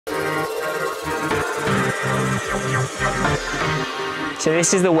So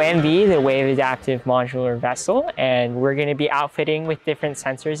this is the WAM-V, the Wave Adaptive Modular Vessel, and we're going to be outfitting with different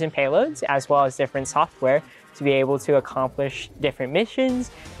sensors and payloads, as well as different software to be able to accomplish different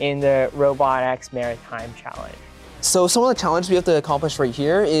missions in the RobotX Maritime Challenge. So some of the challenges we have to accomplish right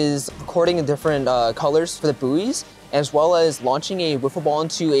here is recording in different colors for the buoys, as well as launching a wiffle ball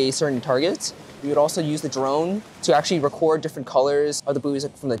into a certain target. We would also use the drone to actually record different colors of the buoys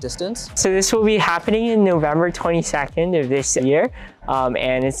from the distance. So this will be happening in November 22nd of this year,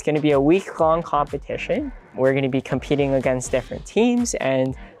 and it's going to be a week-long competition. We're going to be competing against different teams,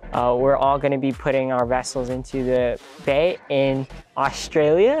 and we're all going to be putting our vessels into the bay in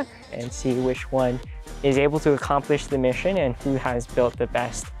Australia and see which one is able to accomplish the mission and who has built the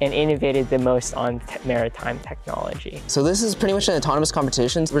best and innovated the most on maritime technology. So this is pretty much an autonomous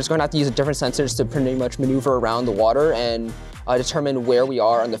competition. We're just going to have to use different sensors to pretty much maneuver around the water and determine where we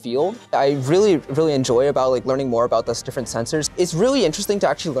are on the field. I really enjoy about learning more about those different sensors. It's really interesting to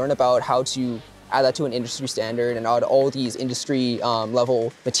actually learn about how to add that to an industry standard and add all these industry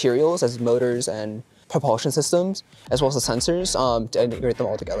level materials as motors and propulsion systems, as well as the sensors, to integrate them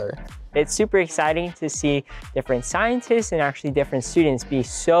all together. It's super exciting to see different scientists and actually different students be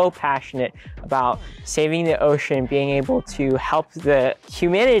so passionate about saving the ocean, being able to help the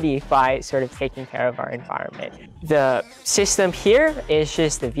humanity by sort of taking care of our environment. The system here is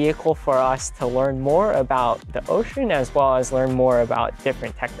just a vehicle for us to learn more about the ocean, as well as learn more about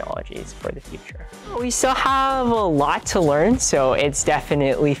different technologies for the future. We still have a lot to learn, so it's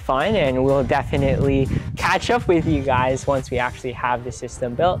definitely fun, and we'll definitely catch up with you guys once we actually have the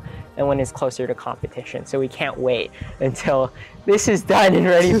system built and when it's closer to competition. So we can't wait until this is done and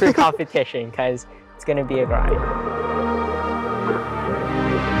ready for competition, because it's going to be a grind.